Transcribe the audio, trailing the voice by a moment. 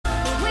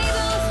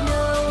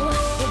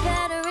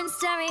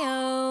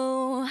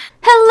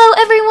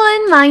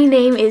my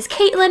name is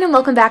Caitlin and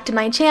welcome back to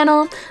my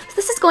channel. So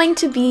this is going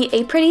to be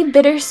a pretty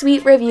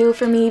bittersweet review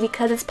for me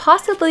because it's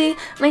possibly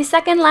my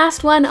second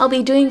last one I'll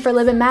be doing for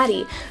Liv and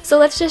Maddie. So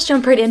let's just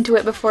jump right into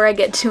it before I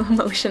get too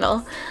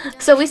emotional.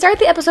 So we start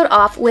the episode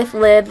off with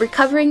Liv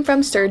recovering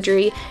from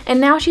surgery,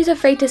 and now she's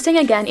afraid to sing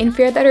again in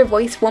fear that her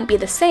voice won't be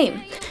the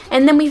same.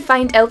 And then we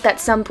find out that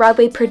some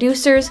Broadway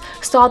producers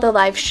saw the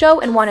live show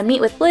and want to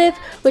meet with Liv,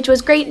 which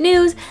was great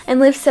news,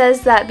 and Liv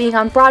says that being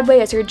on Broadway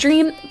is her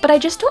dream, but I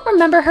just don't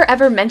remember her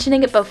ever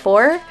mentioning it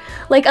before.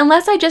 Like,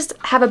 unless I just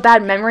have a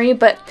bad memory,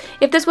 but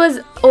if this was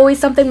always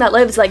something that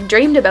Liv's like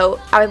dreamed about,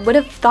 I would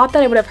have thought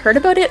that I would have heard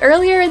about it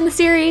earlier in the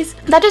series.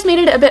 That just made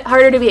it a bit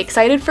harder to be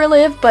excited for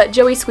Liv, but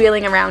Joey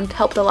squealing around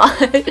helped a lot.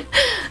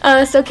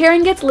 So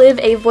Karen gets Liv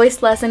a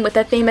voice lesson with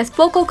a famous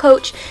vocal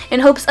coach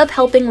in hopes of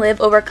helping Liv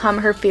overcome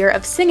her fear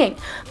of singing,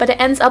 but it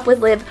ends up with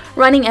Liv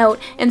running out,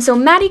 and so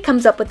Maddie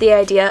comes up with the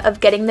idea of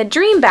getting the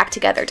dream back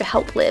together to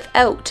help Liv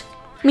out.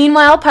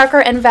 Meanwhile, Parker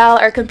and Val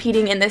are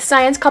competing in this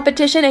science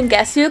competition, and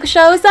guess who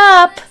shows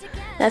up?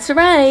 That's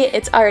right,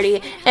 it's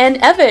Artie, and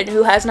Evan,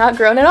 who has not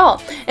grown at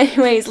all.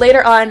 Anyways,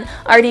 later on,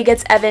 Artie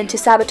gets Evan to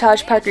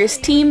sabotage Parker's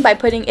team by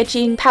putting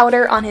itching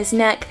powder on his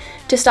neck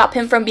to stop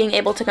him from being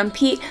able to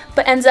compete,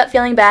 but ends up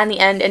feeling bad in the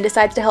end and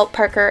decides to help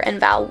Parker and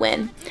Val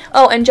win.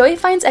 Oh, and Joey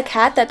finds a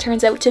cat that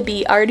turns out to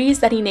be Artie's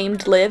that he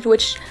named Liv,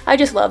 which I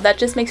just love. That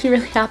just makes me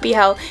really happy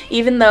how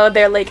even though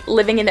they're like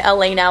living in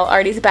LA now,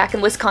 Artie's back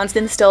in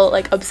Wisconsin still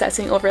like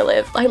obsessing over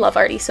Liv. I love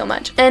Artie so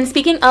much. And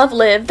speaking of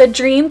Liv, the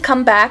dream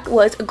comeback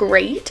was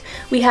great.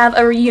 We have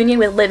a reunion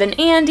with Liv and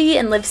Andy,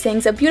 and Liv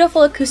sings a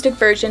beautiful acoustic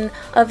version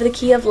of The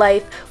Key of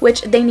Life,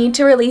 which they need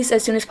to release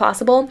as soon as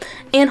possible.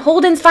 And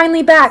Holden's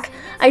finally back!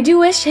 I do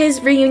wish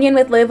his reunion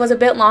with Liv was a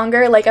bit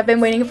longer. Like, I've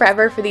been waiting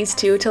forever for these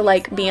two to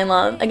like be in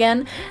love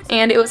again,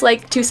 and it was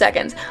like 2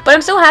 seconds. But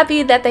I'm so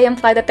happy that they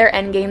imply that they're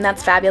endgame.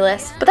 That's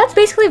fabulous. But that's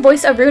basically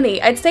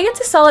Voice-A-Rooney. I'd say it's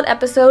a solid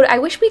episode. I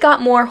wish we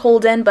got more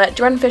Holden, but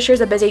Jordan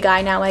Fisher's a busy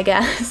guy now, I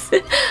guess.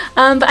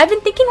 But I've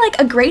been thinking like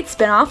a great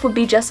spin-off would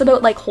be just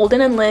about like Holden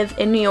and Liv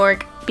in New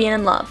York being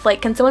in love.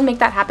 Like, can someone make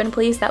that happen,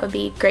 please? That would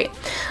be great.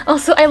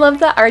 Also, I love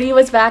that Artie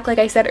was back. Like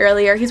I said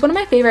earlier, he's one of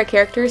my favorite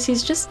characters.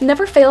 He's just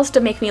never fails to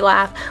make me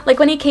laugh. Like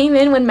when he came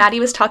in when Maddie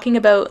was talking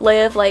about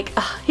Liv, like,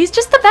 he's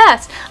just the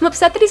best. I'm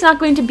upset that he's not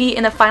going to be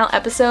in the final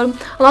episode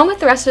along with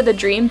the rest of the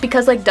dream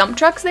because like Dump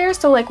Truck's there,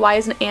 so like why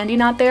isn't Andy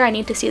not there? I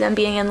need to see them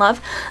being in love.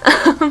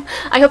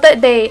 I hope that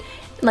they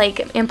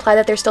like imply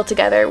that they're still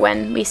together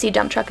when we see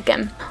Dump Truck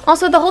again.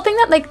 Also, the whole thing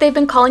that like they've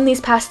been calling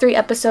these past 3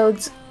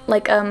 episodes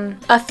like a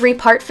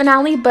 3-part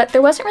finale, but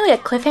there wasn't really a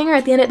cliffhanger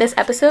at the end of this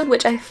episode,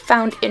 which I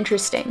found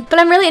interesting. But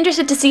I'm really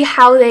interested to see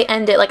how they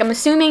end it. Like, I'm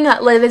assuming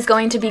that Liv is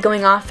going to be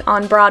going off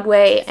on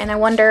Broadway, and I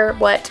wonder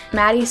what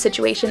Maddie's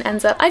situation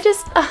ends up.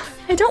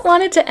 I don't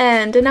want it to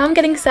end, and now I'm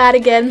getting sad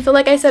again. So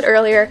like I said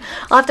earlier,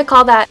 I'll have to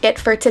call that it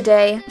for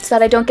today so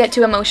that I don't get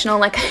too emotional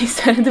like I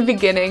said at the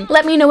beginning.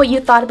 Let me know what you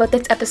thought about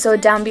this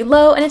episode down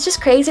below, and it's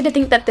just crazy to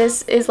think that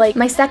this is like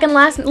my second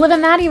last Liv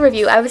and Maddie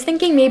review. I was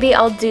thinking maybe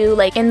I'll do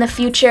like in the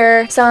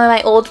future some of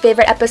my old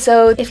favorite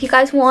episodes if you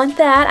guys want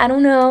that. I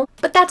don't know.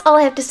 But that's all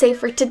I have to say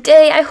for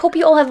today. I hope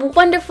you all have a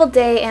wonderful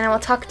day, and I will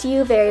talk to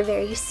you very,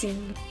 very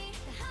soon.